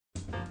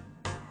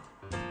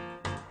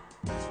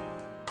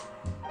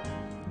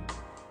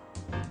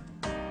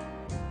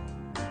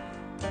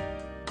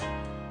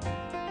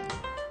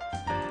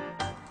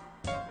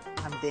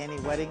Danny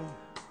Wedding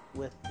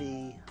with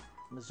the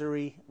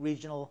Missouri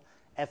Regional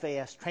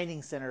FAS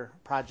Training Center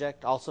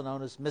project, also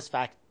known as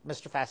Mr.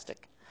 Fastic.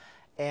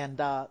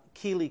 And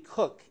Keely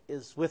Cook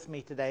is with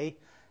me today,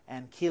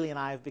 and Keely and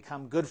I have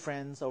become good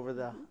friends over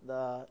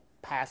the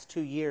past 2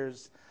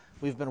 years.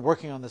 We've been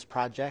working on this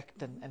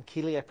project, and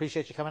Keely, I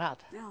appreciate you coming out.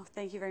 No,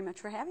 thank you very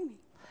much for having me.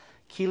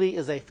 Keely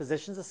is a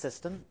physician's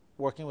assistant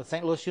working with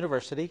St. Louis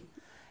University,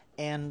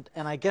 and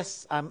I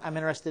guess I'm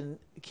interested in,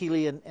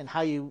 Keely, in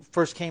how you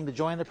first came to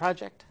join the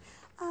project.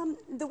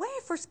 The way I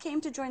first came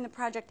to join the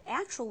project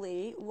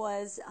actually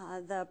was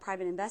the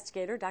private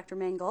investigator, Dr.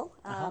 Mengel,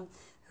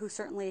 who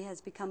certainly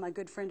has become a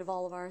good friend of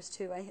all of ours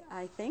too,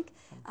 I think,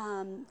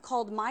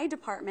 called my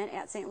department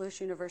at St.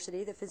 Louis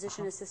University, the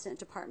physician assistant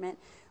department,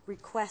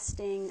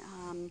 requesting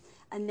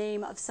a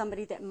name of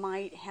somebody that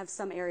might have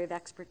some area of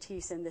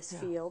expertise in this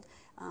field,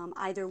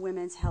 either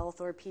women's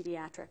health or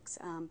pediatrics.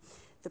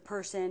 The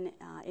person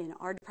in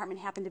our department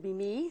happened to be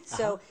me,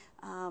 so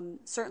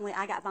certainly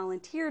I got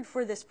volunteered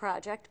for this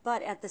project,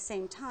 but at the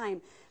same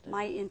time,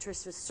 my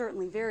interest was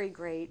certainly very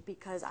great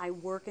because I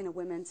work in a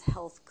women's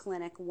health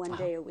clinic one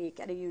day a week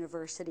at a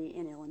university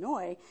in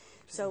Illinois.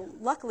 So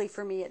luckily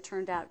for me, it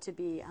turned out to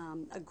be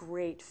a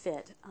great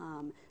fit.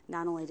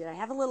 Not only did I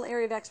have a little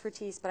area of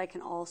expertise, but I can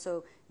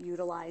also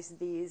utilize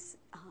these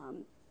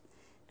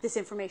this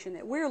information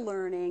that we're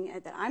learning,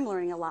 that I'm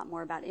learning a lot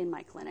more about in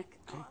my clinic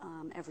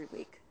every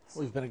week.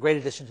 Well, you've been a great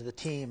addition to the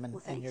team,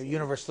 and you're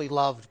universally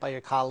loved by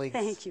your colleagues.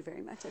 Thank you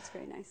very much. That's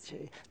very nice. Do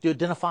you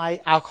identify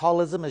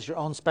alcoholism as your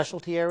own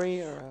specialty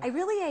area? Or? I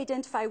really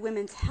identify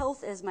women's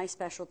health as my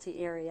specialty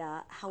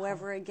area.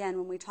 However, again,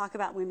 when we talk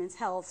about women's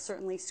health,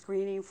 certainly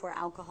screening for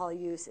alcohol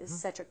use is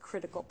such a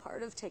critical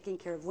part of taking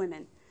care of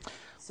women.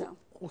 So,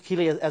 well,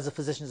 Keely, as a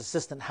physician's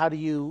assistant, how do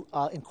you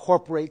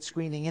incorporate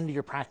screening into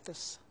your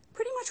practice?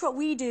 Pretty much what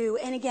we do,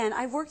 and again,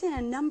 I've worked in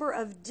a number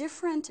of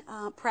different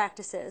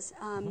practices.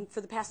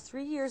 For the past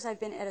 3 years, I've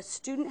been at a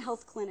student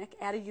health clinic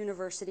at a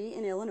university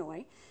in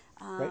Illinois.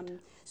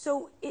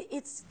 So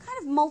it's kind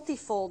of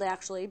multifold,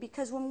 actually,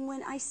 because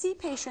when I see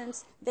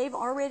patients, they've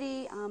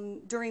already,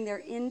 during their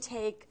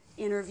intake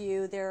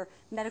interview, their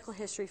medical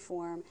history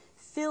form,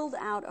 filled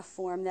out a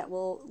form that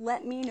will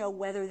let me know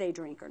whether they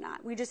drink or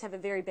not. We just have a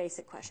very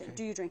basic question.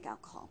 Do you drink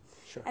alcohol?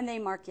 Sure. And they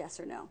mark yes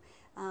or no.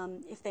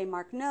 If they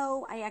mark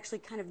no, I actually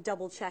kind of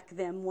double check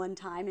them one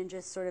time and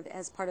just sort of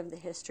as part of the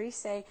history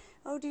say,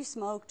 oh, do you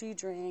smoke, do you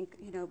drink,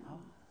 you know,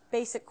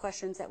 basic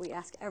questions that we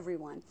ask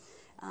everyone.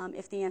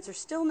 If the answer's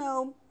still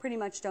no, pretty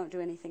much don't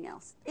do anything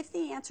else. If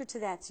the answer to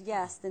that's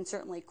yes, then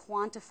certainly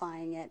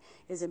quantifying it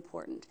is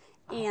important.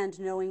 And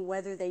knowing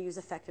whether they use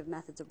effective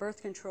methods of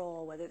birth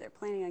control, whether they're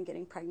planning on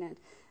getting pregnant,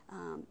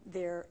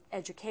 their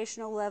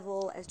educational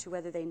level as to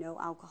whether they know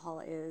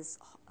alcohol is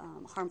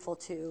harmful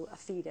to a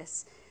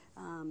fetus.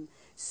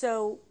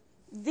 So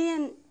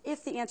then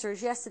if the answer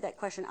is yes to that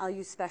question, I'll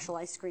use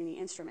specialized screening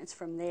instruments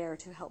from there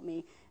to help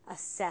me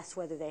assess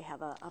whether they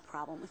have a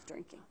problem with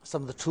drinking.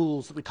 Some of the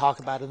tools that we talk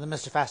about in the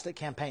Mr. Fastic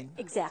campaign.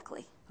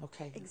 Exactly.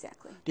 Okay.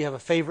 Exactly. Do you have a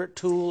favorite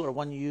tool or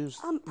one you use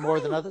more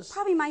than others?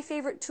 Probably my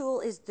favorite tool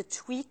is the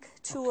TWEAK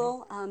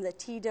tool, the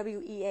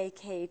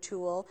TWEAK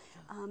tool,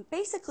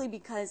 basically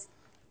because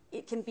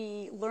it can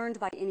be learned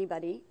by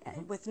anybody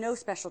with no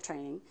special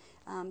training.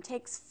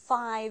 Takes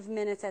 5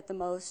 minutes at the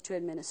most to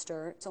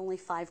administer. It's only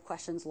 5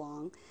 questions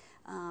long.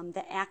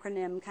 The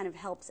acronym kind of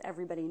helps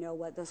everybody know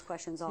what those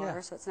questions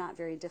are, so it's not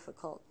very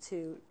difficult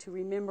to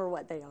remember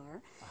what they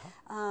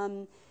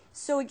are.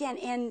 So again,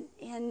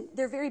 and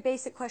they're very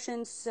basic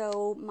questions,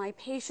 so my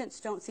patients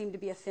don't seem to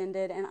be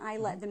offended, and I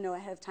let them know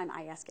ahead of time.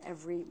 I ask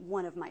every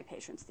one of my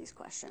patients these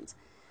questions.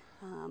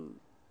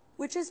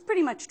 Which is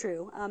pretty much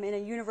true. In a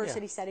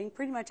university setting,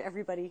 pretty much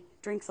everybody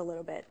drinks a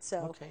little bit.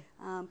 So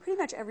pretty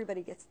much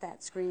everybody gets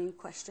that screening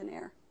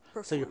questionnaire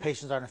performed. So your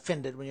patients aren't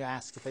offended when you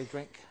ask if they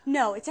drink?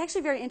 No, it's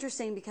actually very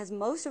interesting because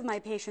most of my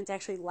patients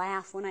actually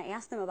laugh when I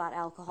ask them about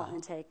alcohol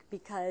intake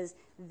because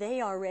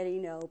they already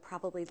know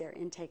probably their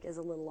intake is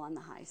a little on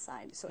the high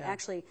side. So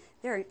actually,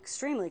 they're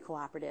extremely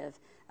cooperative.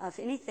 If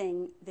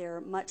anything,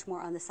 they're much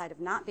more on the side of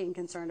not being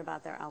concerned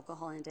about their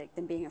alcohol intake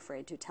than being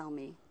afraid to tell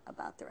me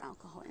about their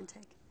alcohol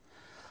intake.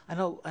 I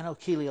know,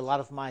 Keely, a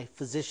lot of my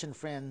physician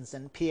friends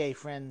and PA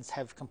friends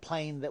have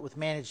complained that with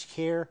managed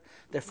care,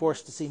 they're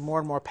forced to see more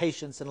and more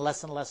patients in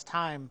less and less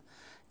time.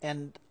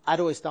 And I'd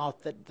always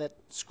thought that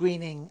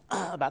screening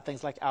about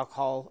things like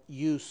alcohol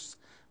use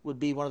would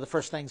be one of the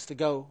first things to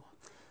go.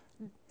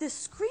 The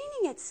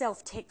screening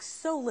itself takes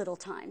so little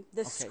time.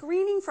 The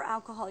screening for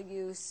alcohol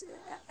use,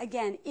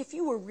 again, if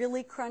you were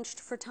really crunched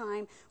for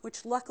time,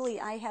 which luckily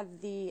I have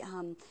the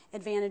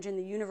advantage in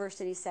the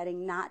university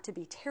setting not to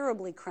be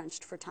terribly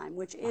crunched for time,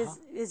 which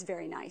is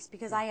very nice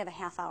because I have a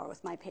half hour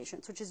with my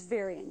patients, which is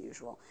very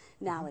unusual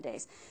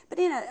nowadays. But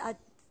in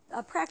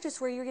a practice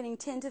where you're getting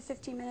 10 to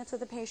 15 minutes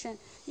with a patient,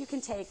 you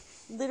can take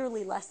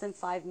literally less than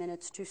 5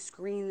 minutes to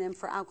screen them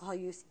for alcohol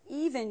use,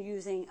 even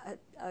using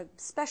a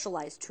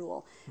specialized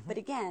tool. But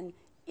again,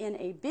 in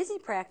a busy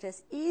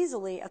practice,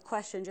 easily a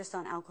question just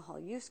on alcohol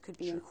use could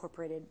be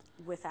incorporated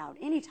without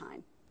any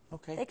time.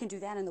 Okay. They can do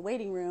that in the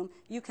waiting room.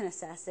 You can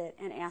assess it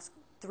and ask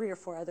 3 or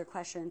 4 other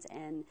questions.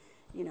 And,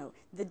 you know,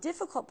 the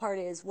difficult part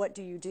is, what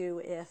do you do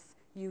if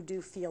you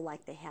do feel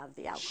like they have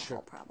the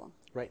alcohol problem?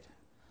 Right.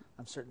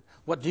 I'm certain.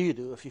 What do you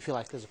do if you feel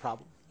like there's a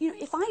problem? You know,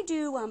 if I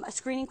do a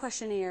screening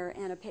questionnaire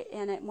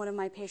and one of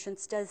my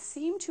patients does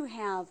seem to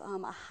have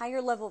a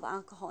higher level of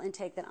alcohol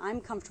intake than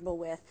I'm comfortable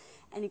with,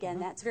 and again,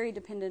 that's very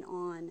dependent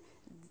on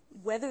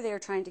whether they're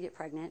trying to get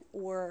pregnant,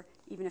 or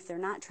even if they're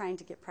not trying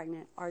to get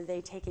pregnant, are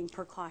they taking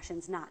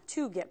precautions not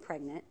to get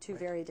pregnant, two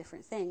very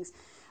different things.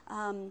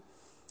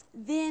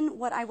 Then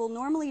what I will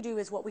normally do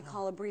is what we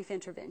call a brief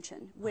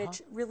intervention,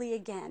 which really,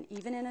 again,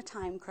 even in a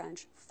time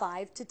crunch,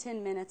 5 to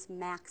 10 minutes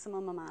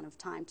maximum amount of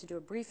time to do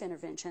a brief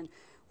intervention,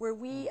 where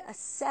we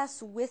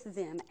assess with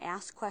them,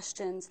 ask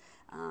questions,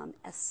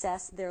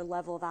 assess their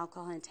level of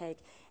alcohol intake,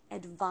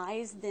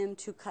 advise them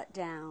to cut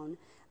down.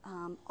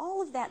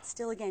 All of that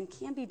still, again,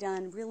 can be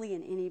done really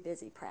in any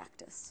busy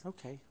practice.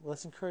 Okay, well,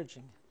 that's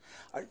encouraging.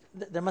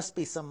 There must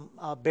be some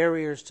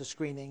barriers to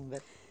screening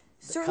that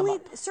Certainly,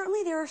 come up.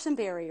 certainly there are some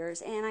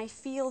barriers, and I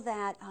feel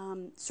that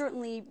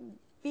certainly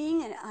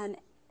being an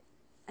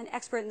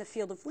expert in the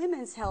field of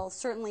women's health,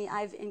 certainly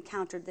I've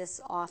encountered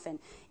this often.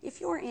 If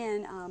you're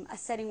in a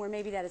setting where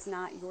maybe that is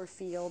not your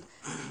field,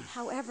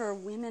 however,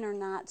 women are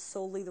not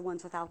solely the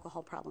ones with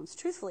alcohol problems,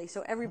 truthfully,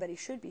 so everybody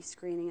should be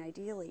screening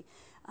ideally.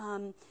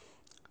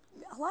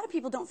 A lot of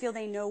people don't feel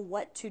they know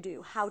what to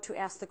do, how to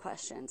ask the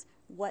questions,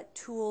 what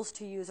tools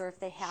to use, or if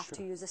they have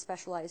to use a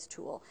specialized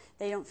tool.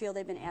 They don't feel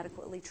they've been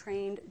adequately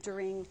trained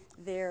during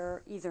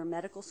their either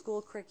medical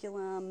school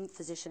curriculum,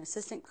 physician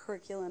assistant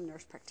curriculum,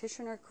 nurse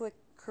practitioner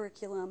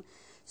curriculum.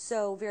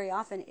 So very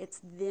often it's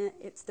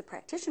the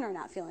practitioner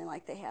not feeling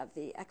like they have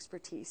the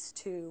expertise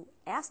to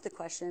ask the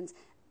questions,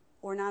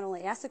 or not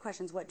only ask the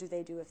questions, what do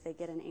they do if they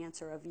get an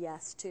answer of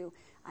yes to,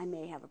 I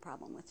may have a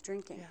problem with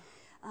drinking. Yeah.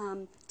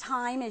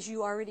 Time, as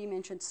you already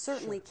mentioned,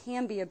 certainly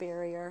can be a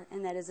barrier,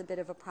 and that is a bit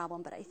of a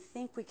problem, but I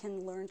think we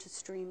can learn to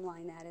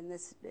streamline that in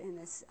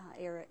this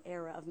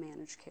era of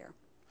managed care.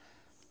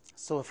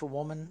 So if a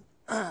woman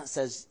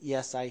says,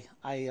 yes, I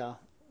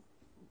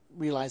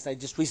realized I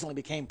just recently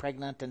became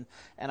pregnant, and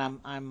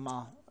I'm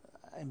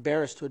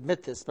embarrassed to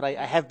admit this, but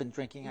I have been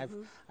drinking.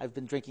 I've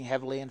been drinking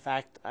heavily. In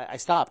fact, I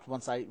stopped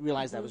once I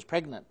realized I was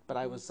pregnant, but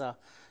I was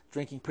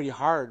drinking pretty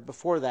hard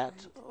before that.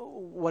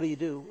 What do you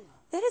do?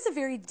 That is a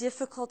very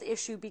difficult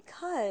issue,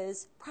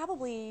 because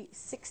probably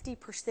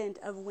 60%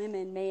 of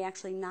women may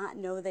actually not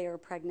know they are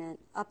pregnant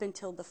up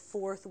until the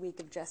 4th week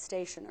of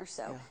gestation or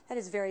so. Yeah. That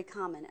is very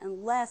common.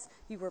 Unless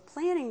you were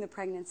planning the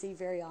pregnancy,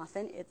 very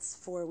often it's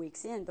 4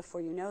 weeks in before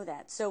you know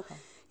that. So,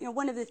 you know,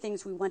 one of the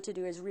things we want to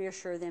do is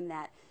reassure them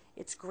that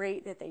it's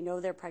great that they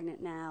know they're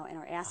pregnant now and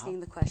are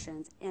asking the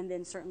questions, and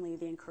then certainly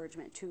the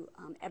encouragement to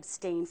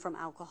abstain from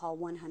alcohol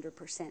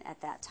 100%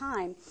 at that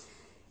time.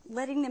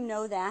 Letting them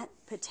know that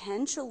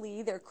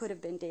potentially there could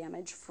have been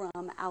damage from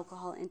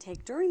alcohol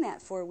intake during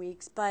that 4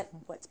 weeks, but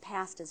what's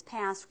past is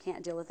past. We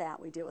can't deal with that.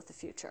 We deal with the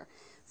future.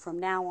 From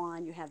now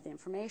on, you have the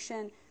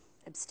information,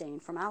 abstain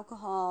from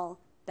alcohol,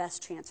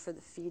 best chance for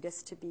the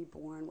fetus to be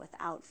born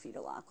without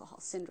fetal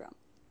alcohol syndrome.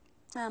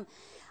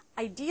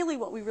 Ideally,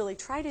 what we really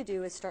try to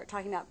do is start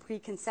talking about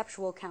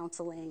preconceptual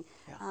counseling,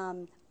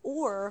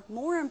 or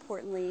more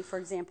importantly, for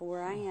example,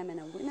 where I am in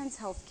a women's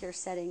health care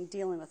setting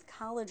dealing with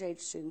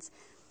college-age students,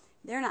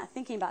 they're not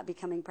thinking about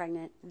becoming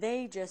pregnant.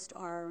 They just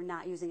are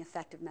not using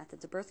effective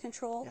methods of birth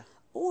control. Yeah.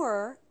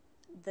 Or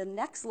the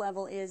next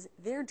level is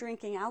they're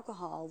drinking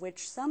alcohol,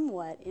 which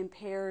somewhat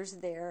impairs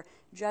their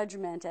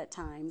judgment at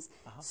times.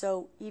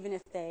 So even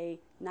if they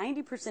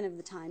 90% of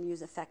the time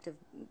use effective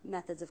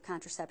methods of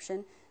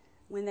contraception,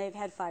 when they've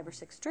had 5 or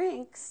 6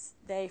 drinks,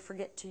 they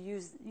forget to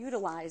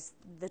utilize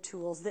the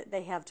tools that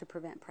they have to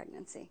prevent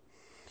pregnancy.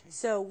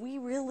 So we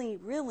really,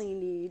 really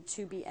need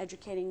to be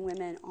educating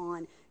women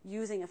on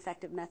using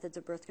effective methods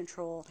of birth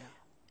control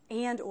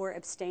and or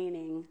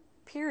abstaining,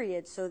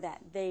 period, so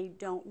that they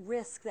don't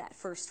risk that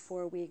first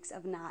 4 weeks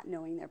of not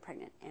knowing they're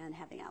pregnant and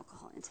having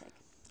alcohol intake.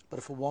 But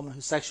if a woman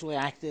who's sexually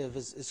active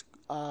is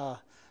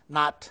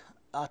not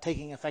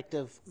taking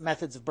effective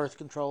methods of birth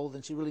control,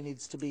 then she really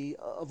needs to be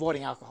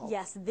avoiding alcohol.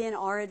 Yes, then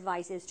our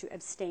advice is to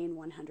abstain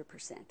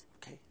 100%.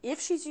 Okay. If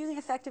she's using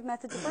effective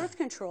methods of birth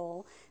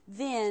control,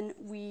 then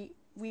we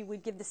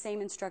would give the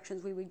same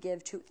instructions we would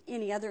give to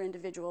any other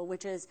individual,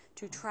 which is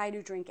to try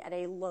to drink at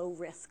a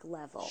low-risk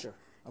level. Sure.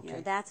 Okay. You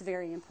know, that's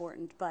very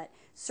important. But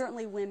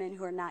certainly women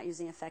who are not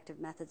using effective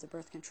methods of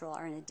birth control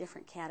are in a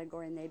different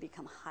category, and they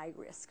become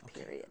high-risk,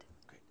 period.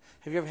 Great.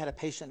 Have you ever had a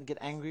patient get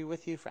angry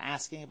with you for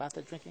asking about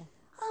their drinking?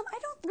 I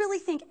don't really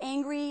think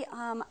angry.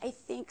 I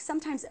think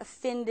sometimes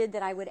offended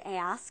that I would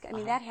ask. I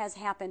mean, that has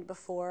happened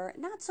before.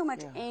 Not so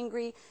much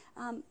angry.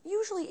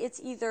 Usually it's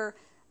either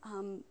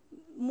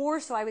more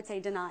so, I would say,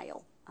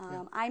 denial.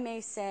 I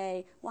may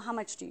say, well, how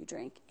much do you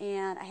drink?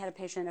 And I had a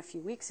patient a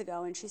few weeks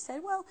ago, and she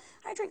said, well,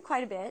 I drink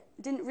quite a bit.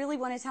 Didn't really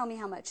want to tell me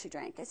how much she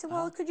drank. I said,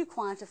 well, could you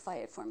quantify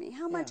it for me?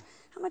 How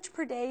much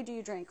per day do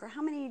you drink? Or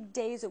how many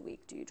days a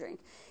week do you drink?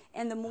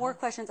 And the more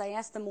questions I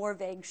asked, the more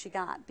vague she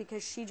got,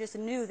 because she just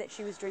knew that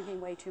she was drinking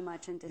way too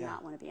much and did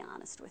not want to be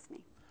honest with me.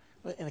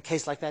 In a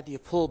case like that, do you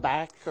pull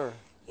back, or?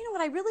 You know,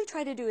 what I really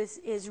try to do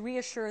is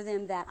reassure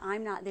them that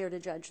I'm not there to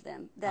judge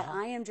them, that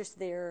I am just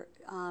there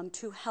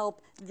to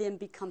help them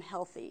become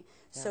healthy.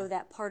 So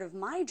that part of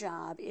my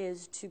job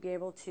is to be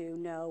able to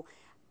know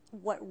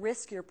what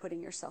risk you're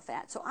putting yourself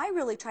at. So I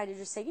really try to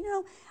just say, you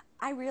know,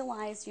 I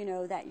realize, you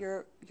know, that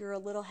you're a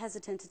little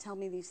hesitant to tell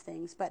me these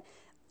things, but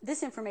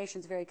this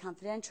information is very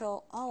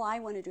confidential. All I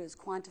want to do is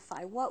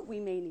quantify what we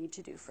may need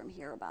to do from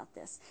here about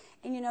this.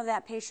 And you know,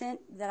 that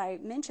patient that I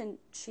mentioned,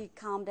 she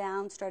calmed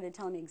down, started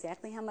telling me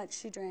exactly how much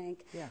she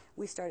drank. Yeah.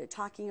 We started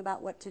talking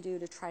about what to do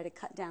to try to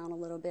cut down a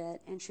little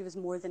bit, and she was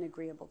more than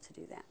agreeable to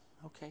do that.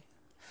 Okay.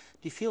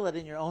 Do you feel that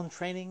in your own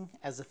training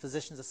as a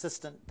physician's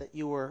assistant that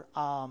you were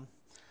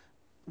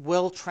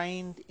well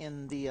trained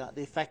in the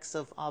effects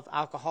of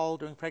alcohol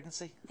during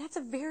pregnancy? That's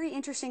a very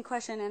interesting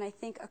question, and I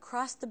think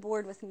across the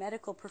board with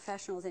medical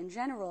professionals in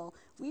general,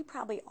 we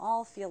probably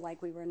all feel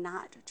like we were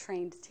not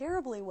trained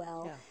terribly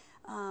well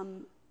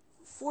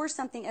for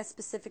something as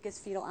specific as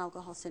fetal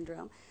alcohol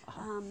syndrome.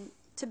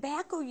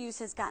 Tobacco use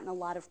has gotten a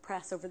lot of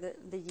press over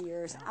the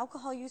years.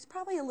 Alcohol use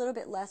probably a little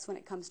bit less when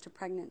it comes to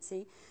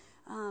pregnancy.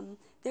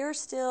 There are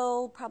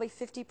still probably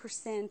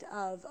 50%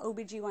 of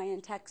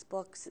OBGYN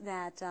textbooks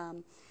that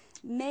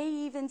may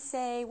even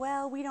say,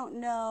 well, we don't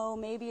know,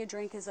 maybe a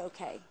drink is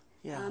okay.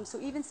 So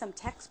even some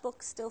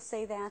textbooks still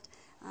say that.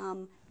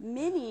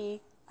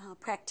 Many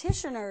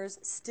practitioners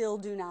still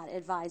do not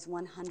advise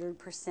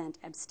 100%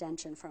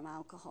 abstention from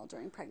alcohol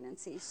during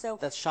pregnancy. So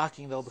that's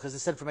shocking, though, because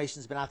this information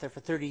has been out there for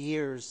 30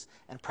 years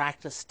and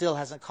practice still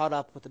hasn't caught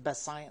up with the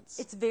best science.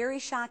 It's very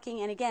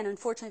shocking, and again,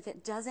 unfortunately, if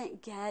it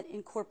doesn't get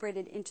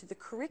incorporated into the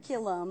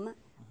curriculum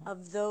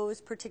of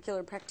those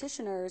particular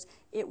practitioners,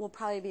 it will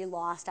probably be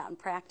lost out in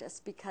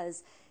practice,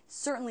 because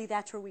certainly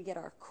that's where we get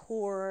our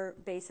core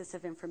basis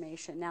of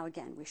information. Now,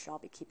 again, we should all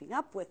be keeping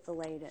up with the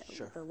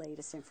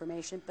latest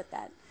information, but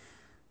that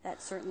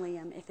certainly,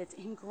 if it's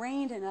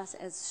ingrained in us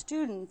as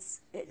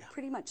students, it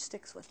pretty much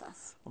sticks with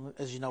us. Well,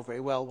 as you know very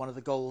well, one of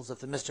the goals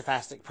of the Mr.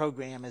 Fastic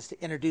program is to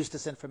introduce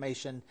this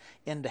information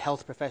into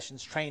health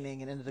professions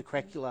training and into the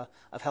curricula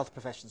of health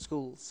profession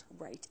schools.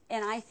 Right.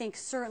 And I think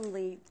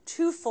certainly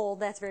twofold,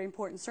 that's very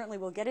important. Certainly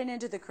we'll get it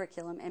into the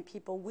curriculum, and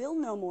people will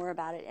know more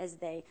about it as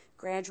they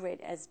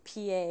graduate as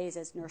PAs,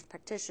 as nurse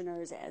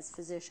practitioners, as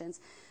physicians.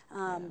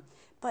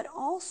 But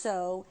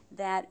also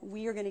that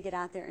we are going to get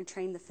out there and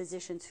train the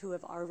physicians who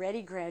have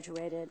already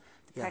graduated,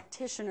 the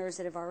practitioners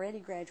that have already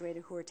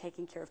graduated who are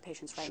taking care of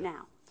patients right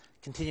now.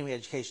 Continuing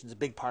education is a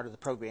big part of the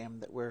program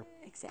that we're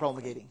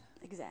promulgating.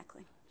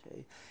 Exactly.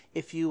 Okay.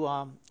 If you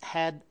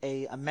had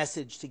a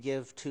message to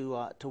give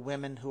to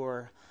women who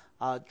are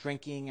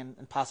drinking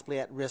and possibly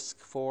at risk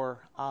for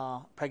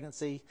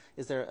pregnancy,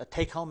 is there a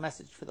take-home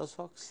message for those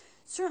folks?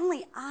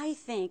 Certainly, I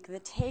think the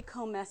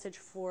take-home message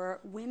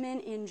for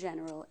women in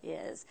general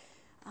is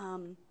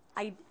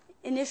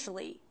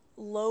initially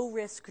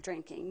low-risk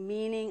drinking,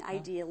 meaning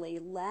ideally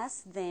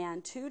less than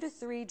 2 to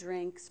 3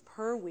 drinks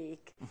per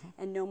week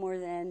and no more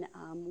than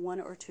 1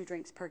 or 2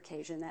 drinks per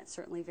occasion. That's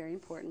certainly very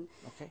important.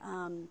 Okay.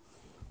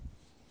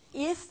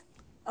 If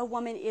a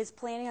woman is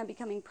planning on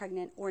becoming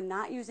pregnant or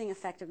not using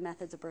effective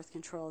methods of birth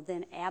control,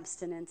 then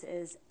abstinence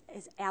is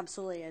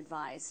absolutely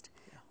advised.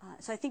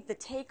 So I think the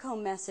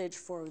take-home message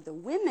for the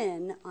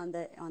women on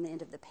the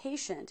end of the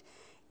patient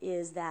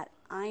is that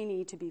I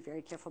need to be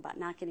very careful about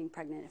not getting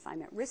pregnant. If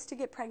I'm at risk to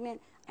get pregnant,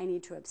 I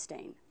need to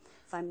abstain.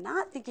 If I'm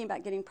not thinking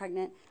about getting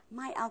pregnant,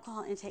 my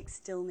alcohol intake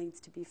still needs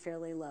to be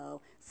fairly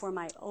low for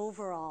my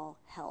overall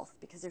health,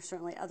 because there's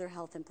certainly other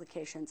health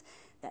implications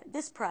that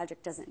this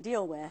project doesn't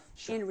deal with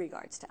in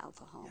regards to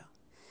alcohol.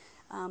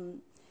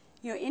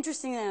 You know,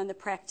 interestingly, on the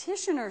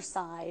practitioner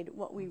side,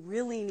 what we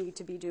really need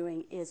to be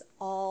doing is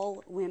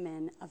all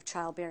women of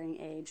childbearing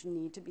age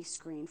need to be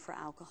screened for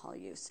alcohol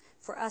use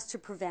for us to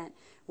prevent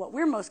what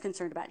we're most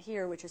concerned about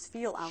here, which is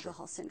fetal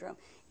alcohol syndrome.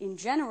 In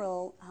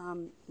general,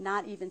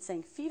 not even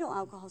saying fetal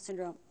alcohol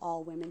syndrome,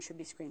 all women should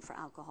be screened for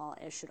alcohol,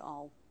 as should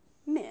all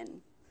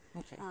men.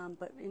 Okay.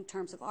 But in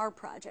terms of our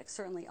project,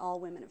 certainly all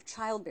women of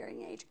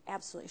childbearing age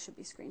absolutely should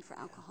be screened for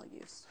alcohol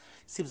use.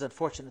 It seems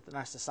unfortunate in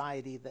our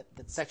society that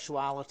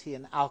sexuality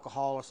and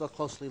alcohol are so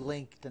closely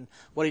linked. And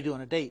what do you do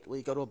on a date? Well,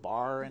 you go to a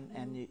bar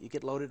and you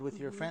get loaded with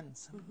your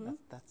friends.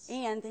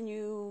 And then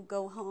you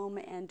go home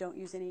and don't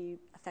use any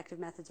effective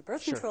methods of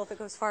birth control if it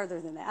goes farther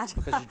than that.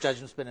 Because your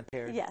judgment's been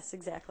impaired. Yes,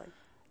 exactly.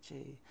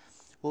 Gee.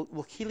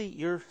 Well, Keely,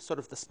 you're sort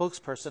of the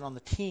spokesperson on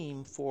the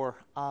team for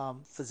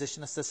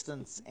physician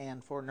assistants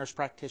and for nurse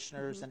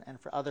practitioners and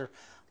for other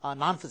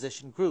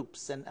non-physician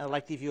groups. And I'd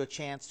like to give you a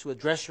chance to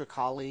address your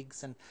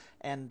colleagues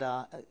and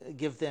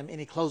give them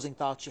any closing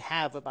thoughts you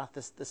have about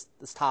this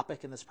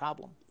topic and this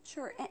problem.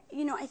 Sure.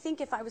 You know, I think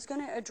if I was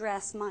going to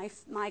address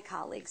my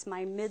colleagues,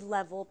 my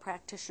mid-level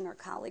practitioner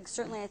colleagues,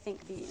 certainly I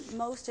think the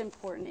most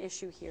important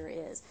issue here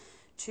is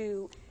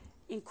to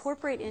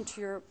incorporate into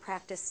your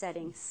practice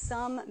setting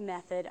some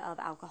method of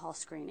alcohol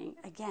screening.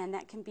 Again,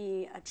 that can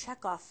be a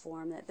checkoff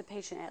form that the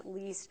patient at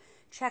least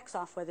checks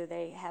off whether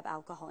they have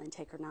alcohol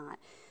intake or not.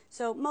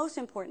 So most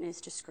important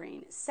is to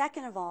screen.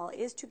 Second of all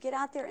is to get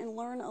out there and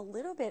learn a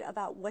little bit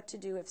about what to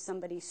do if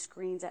somebody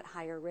screens at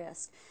higher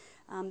risk.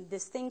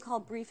 This thing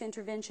called brief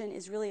intervention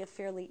is really a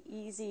fairly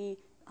easy,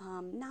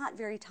 not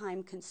very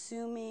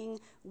time-consuming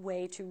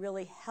way to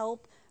really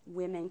help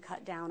women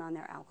cut down on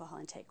their alcohol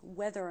intake,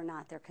 whether or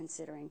not they're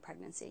considering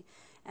pregnancy.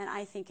 And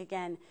I think,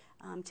 again,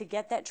 to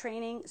get that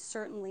training,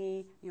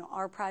 certainly,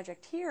 our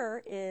project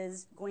here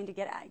is going to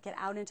get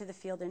out into the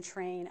field and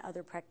train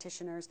other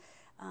practitioners.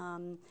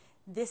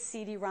 This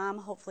CD-ROM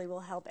hopefully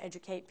will help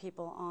educate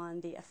people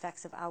on the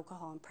effects of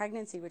alcohol in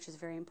pregnancy, which is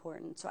very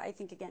important. So I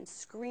think, again,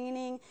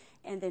 screening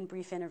and then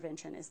brief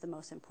intervention is the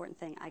most important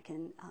thing I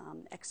can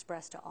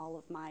express to all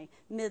of my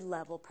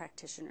mid-level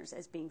practitioners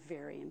as being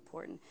very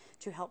important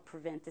to help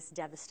prevent this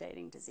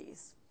devastating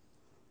disease.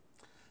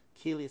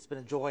 Keely, it's been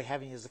a joy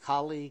having you as a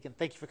colleague, and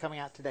thank you for coming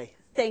out today.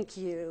 Thank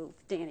you,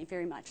 Danny,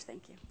 very much.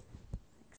 Thank you.